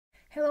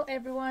Hello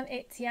everyone,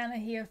 it's Yana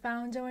here,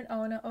 founder and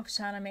owner of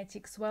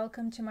ShaNaMetics.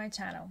 Welcome to my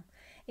channel.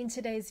 In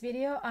today's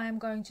video, I am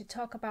going to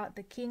talk about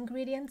the key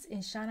ingredients in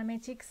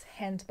ShaNaMetics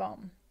hand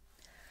balm.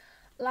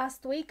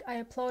 Last week,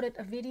 I uploaded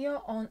a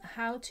video on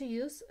how to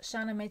use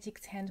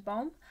ShaNaMetics hand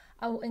balm.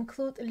 I will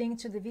include a link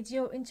to the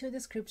video into the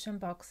description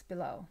box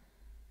below.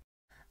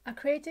 I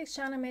created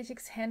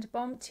ShaNaMetics hand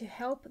balm to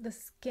help the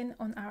skin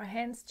on our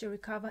hands to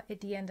recover at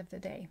the end of the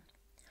day.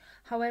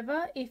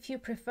 However, if you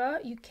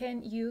prefer, you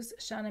can use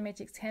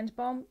ShaNaMetics hand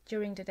balm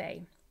during the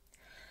day.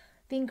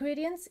 The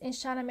ingredients in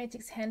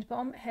ShaNaMetics hand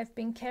balm have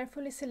been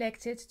carefully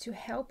selected to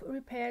help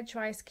repair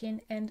dry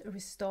skin and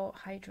restore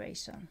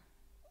hydration.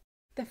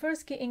 The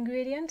first key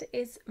ingredient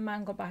is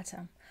mango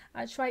butter.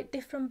 I tried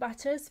different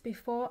butters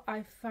before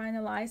I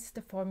finalized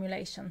the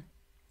formulation.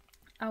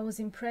 I was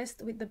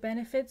impressed with the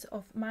benefits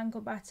of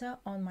mango butter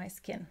on my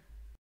skin.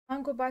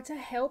 Mango butter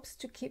helps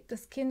to keep the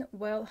skin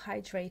well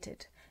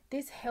hydrated.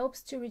 This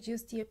helps to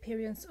reduce the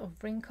appearance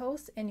of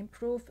wrinkles and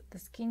improve the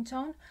skin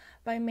tone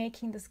by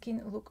making the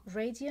skin look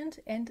radiant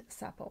and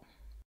supple.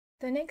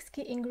 The next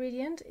key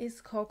ingredient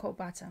is cocoa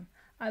butter.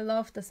 I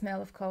love the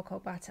smell of cocoa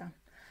butter.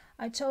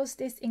 I chose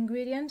this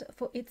ingredient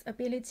for its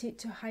ability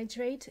to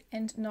hydrate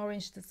and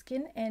nourish the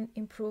skin and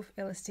improve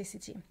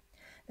elasticity.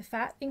 The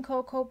fat in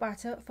cocoa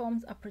butter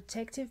forms a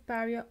protective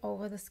barrier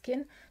over the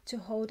skin to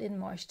hold in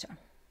moisture.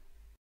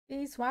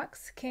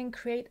 Beeswax can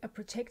create a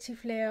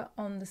protective layer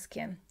on the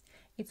skin.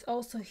 It's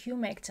also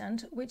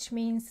humectant, which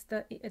means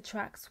that it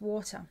attracts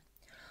water.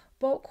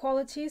 Both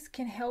qualities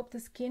can help the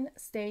skin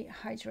stay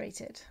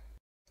hydrated.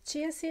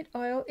 Chia seed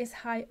oil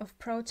is high of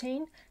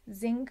protein,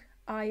 zinc,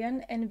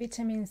 iron and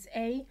vitamins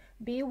A,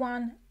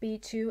 B1,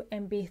 B2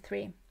 and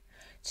B3.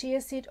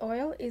 Chia seed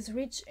oil is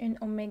rich in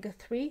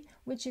omega-3,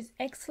 which is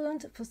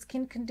excellent for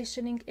skin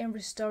conditioning and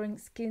restoring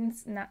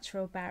skin's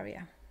natural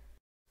barrier.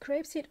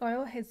 Grapeseed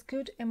oil has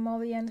good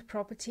emollient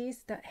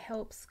properties that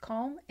helps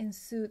calm and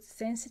soothe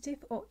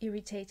sensitive or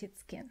irritated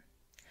skin.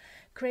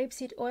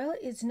 Grapeseed oil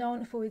is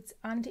known for its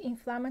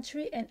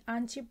anti-inflammatory and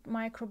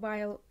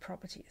antimicrobial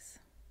properties.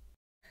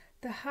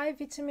 The high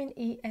vitamin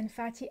E and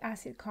fatty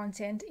acid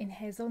content in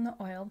hazelnut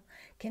oil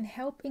can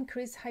help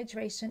increase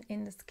hydration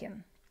in the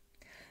skin.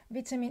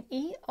 Vitamin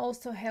E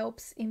also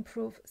helps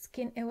improve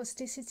skin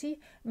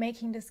elasticity,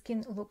 making the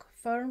skin look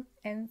firm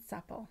and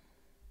supple.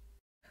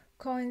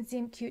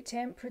 Coenzyme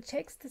Q10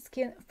 protects the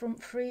skin from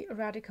free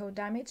radical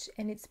damage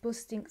and it's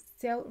boosting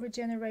cell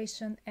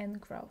regeneration and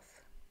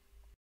growth.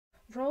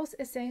 Rose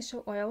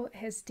essential oil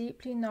has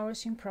deeply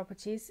nourishing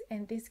properties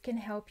and this can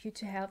help you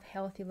to have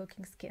healthy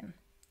looking skin.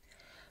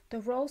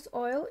 The rose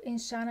oil in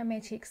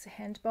ShaNaMetics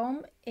hand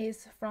balm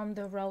is from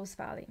the Rose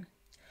Valley.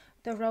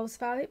 The Rose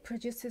Valley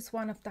produces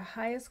one of the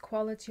highest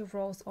quality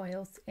rose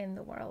oils in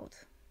the world.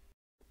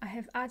 I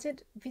have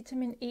added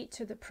vitamin E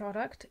to the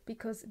product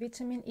because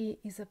vitamin E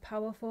is a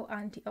powerful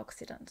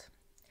antioxidant.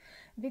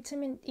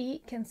 Vitamin E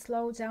can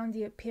slow down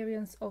the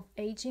appearance of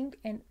aging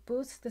and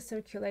boost the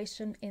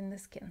circulation in the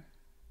skin.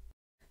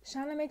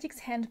 ShaNaMetics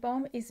hand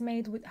balm is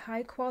made with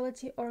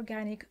high-quality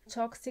organic,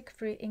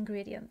 toxic-free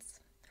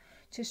ingredients.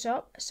 To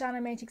shop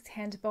ShaNaMetics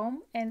hand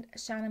balm and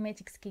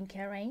ShaNaMetics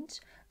skincare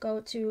range,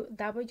 go to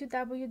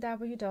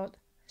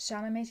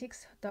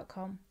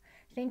www.shanametics.com.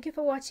 Thank you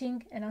for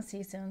watching and I'll see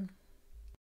you soon.